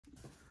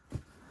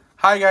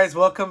Hi guys,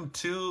 welcome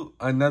to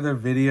another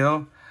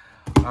video.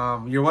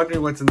 You're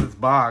wondering what's in this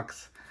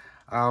box.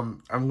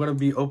 I'm going to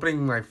be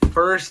opening my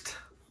first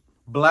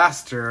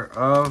blaster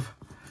of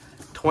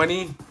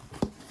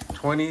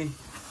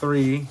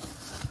 2023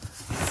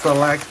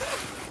 Select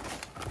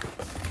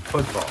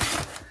Football.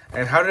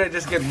 And how did I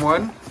just get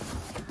one?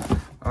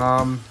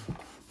 I'm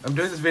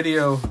doing this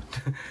video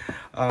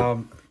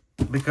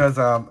because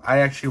I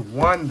actually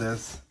won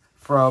this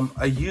from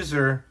a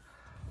user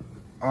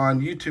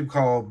on YouTube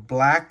called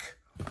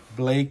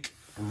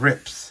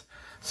BlackBlakeRips.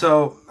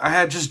 So I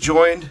had just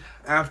joined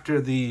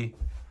after the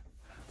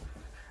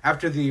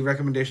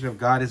recommendation of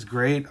God is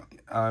Great.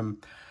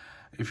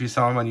 If you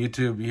saw him on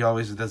YouTube, he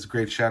always does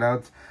great shout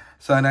outs.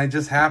 So, and I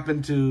just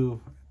happened to,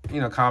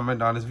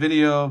 comment on his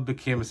video,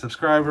 became a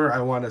subscriber. I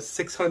won a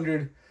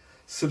 600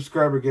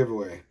 subscriber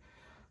giveaway.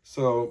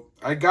 So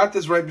I got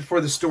this right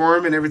before the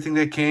storm and everything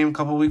that came a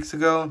couple weeks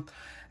ago,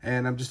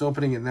 and I'm just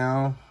opening it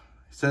now.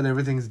 Said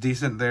everything's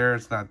decent there.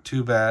 It's not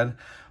too bad,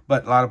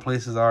 but a lot of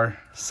places are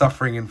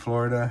suffering in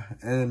Florida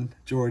and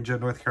Georgia,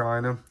 North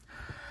Carolina.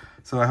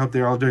 So I hope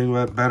they're all doing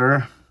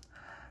better.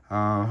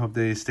 Hope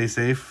they stay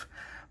safe.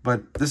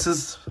 But this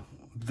is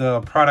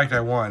the product I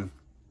won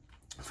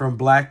from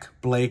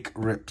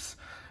BlackBlakeRips.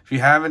 If you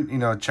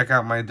haven't, check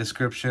out my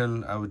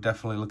description. I would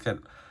definitely look at.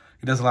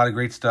 He does a lot of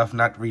great stuff,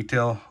 not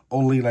retail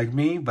only like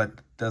me, but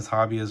does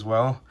hobby as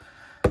well.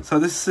 So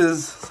this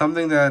is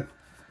something that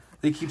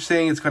they keep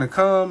saying it's going to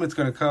come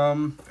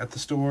at the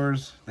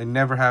stores. They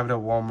never have it at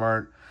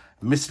Walmart.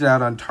 Missed it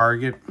out on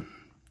Target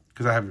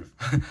because I have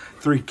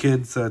 3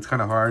 kids, so it's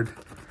kind of hard.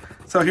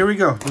 So here we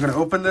go. We're going to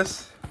open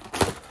this.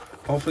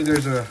 Hopefully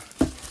there's a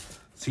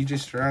CJ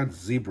Stroud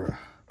Zebra.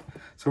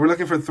 So we're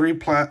looking for 3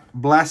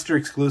 blaster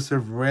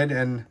exclusive red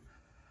and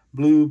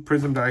blue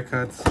Prizm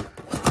Die-Cuts.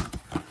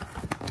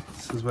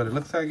 This is what it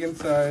looks like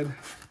inside.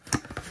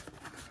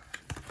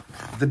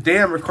 The day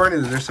I'm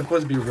recording this, they're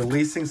supposed to be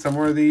releasing some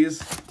more of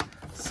these,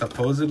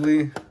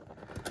 supposedly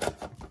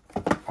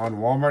on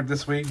Walmart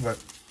this week,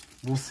 but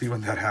we'll see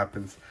when that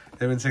happens.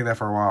 They've been saying that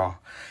for a while.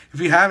 If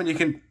you haven't, you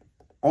can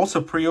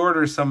also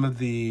pre-order some of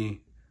the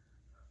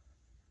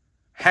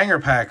hanger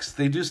packs.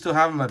 They do still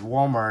have them at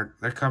Walmart.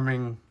 They're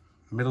coming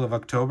middle of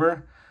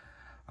October.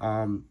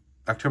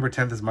 October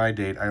 10th is my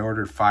date. I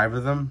ordered 5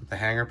 of them, the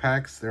hanger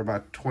packs. They're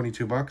about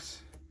 22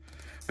 bucks.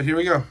 But here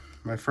we go.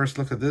 My first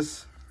look at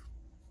this.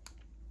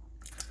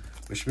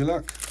 Wish me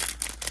luck.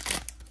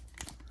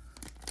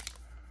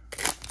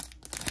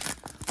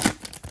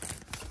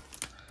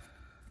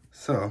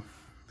 So,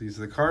 these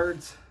are the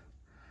cards.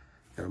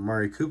 Got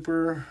Amari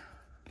Cooper.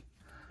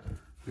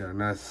 Got a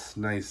nice,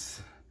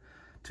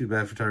 too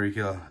bad for Tyreek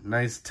Hill.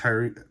 Nice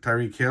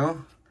Tyreek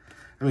Hill.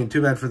 I mean,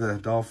 too bad for the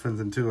Dolphins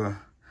and Tua.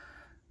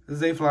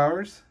 Zay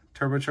Flowers,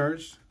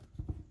 turbocharged.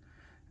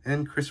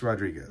 And Chris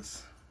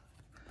Rodriguez.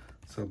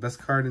 So, best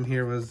card in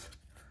here was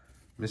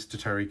Mr.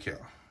 Tyreek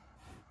Hill.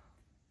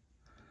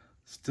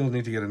 Still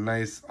need to get a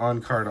nice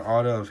on-card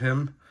auto of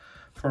him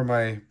for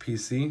my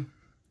PC.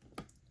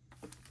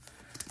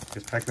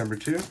 Here's pack number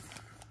 2.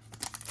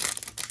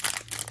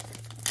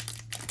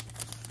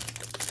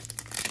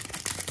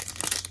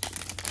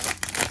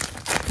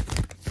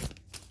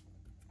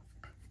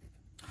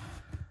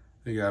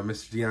 We got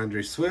Mr.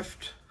 DeAndre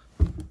Swift.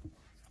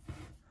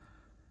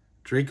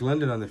 Drake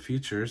London on the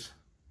futures.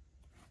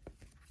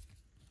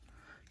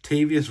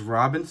 Tavius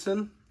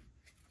Robinson.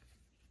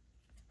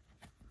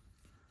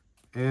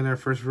 And our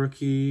first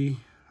rookie,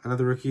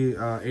 another rookie,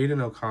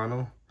 Aiden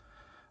O'Connell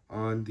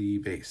on the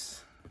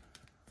base.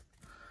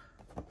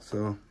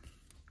 So,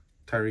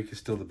 Tyreek is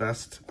still the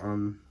best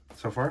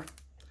so far.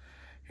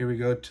 Here we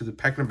go to the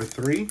pack number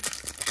 3.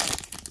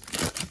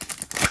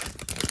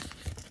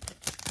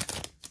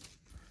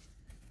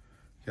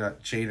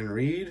 Got Jaden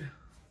Reed.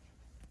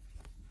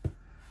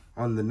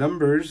 On the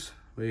numbers,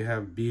 we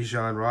have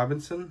Bijan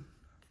Robinson.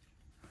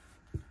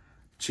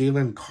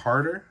 Jalen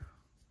Carter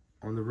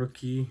on the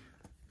rookie,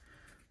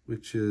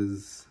 which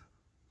is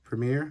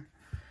Premier.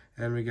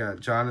 And we got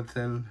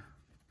Jonathan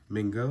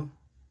Mingo.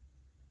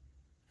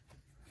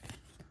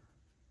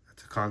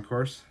 That's a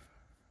concourse.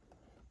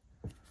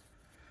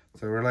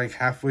 So we're like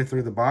halfway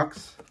through the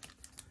box.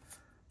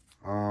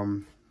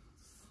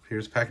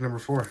 Here's pack number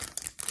 4.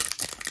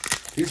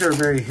 These are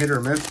very hit or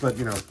miss, but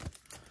you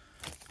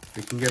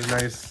can get a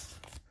nice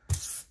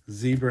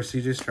Zebra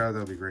CJ Stroud,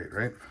 that'll be great,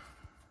 right?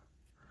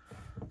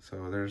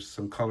 So there's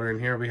some color in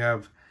here. We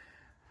have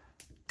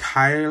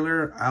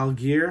Tyler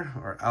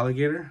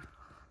Alligator.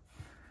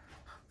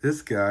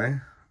 This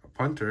guy, a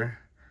punter,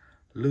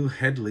 Lou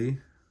Headley.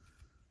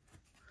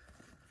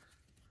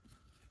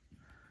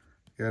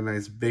 Got a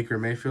nice Baker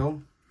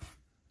Mayfield.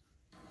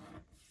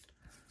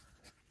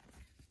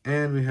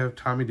 And we have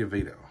Tommy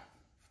DeVito.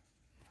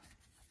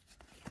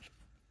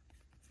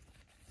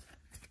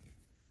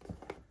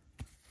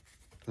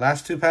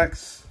 Last 2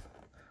 packs.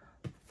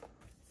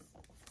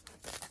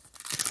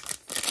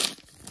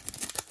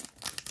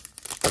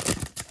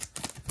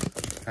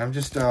 I'm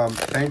just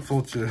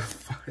thankful to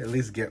at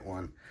least get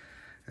one.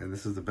 And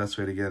this is the best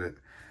way to get it.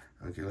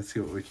 Okay, let's see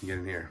what we can get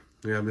in here.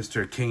 We have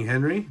Mr. King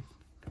Henry.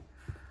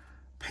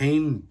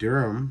 Payne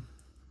Durham.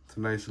 It's a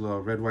nice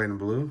little red, white, and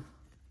blue.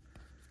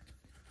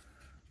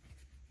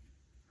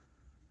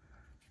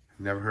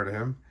 Never heard of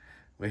him.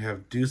 We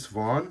have Deuce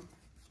Vaughn.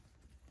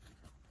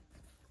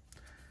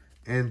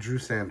 And Drew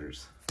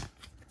Sanders.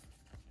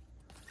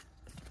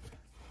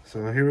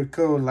 So here we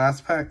go,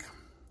 last pack.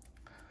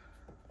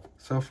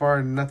 So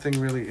far, nothing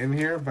really in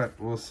here, but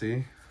we'll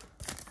see.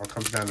 All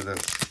comes down to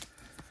this.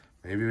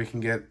 Maybe we can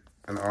get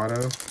an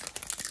auto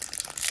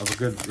of a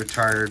good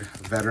retired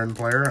veteran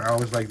player. I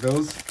always like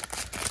those.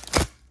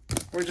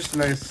 Or just a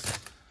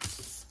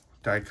nice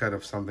die cut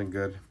of something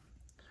good.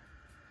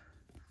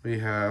 We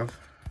have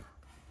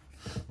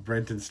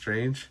Brenton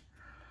Strange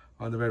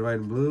on the red, white,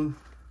 and blue.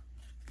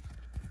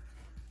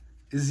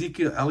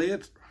 Ezekiel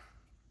Elliott.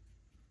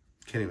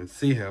 Can't even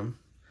see him.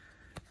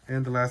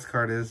 And the last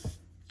card is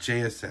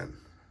JSN.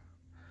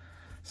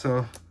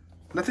 So,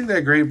 nothing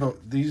that great,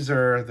 but these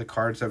are the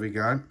cards that we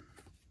got.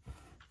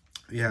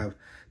 We have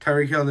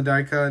Tyreek Hill on the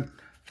die cut.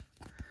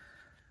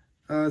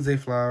 Zay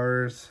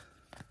Flowers.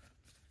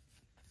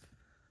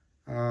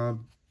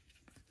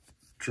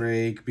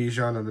 Drake,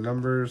 Bijan on the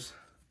numbers.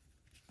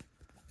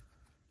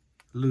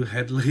 Lou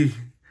Headley.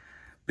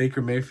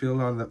 Baker Mayfield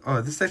on the...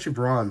 Oh, this is actually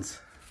bronze.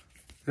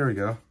 There we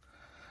go.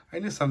 I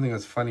knew something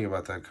was funny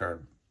about that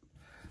card.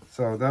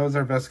 So that was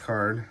our best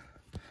card.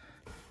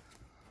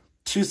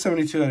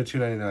 272 out of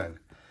 299.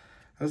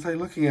 I was like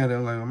looking at it,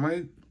 I'm like, am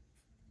I,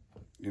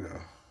 you know,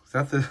 is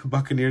that the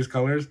Buccaneers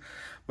colors?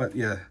 But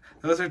yeah,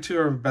 those are two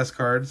of our best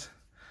cards.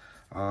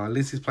 At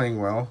least he's playing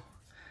well.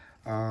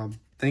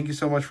 Thank you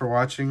so much for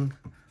watching.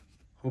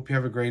 Hope you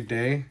have a great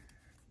day,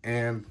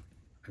 and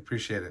I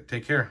appreciate it.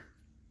 Take care.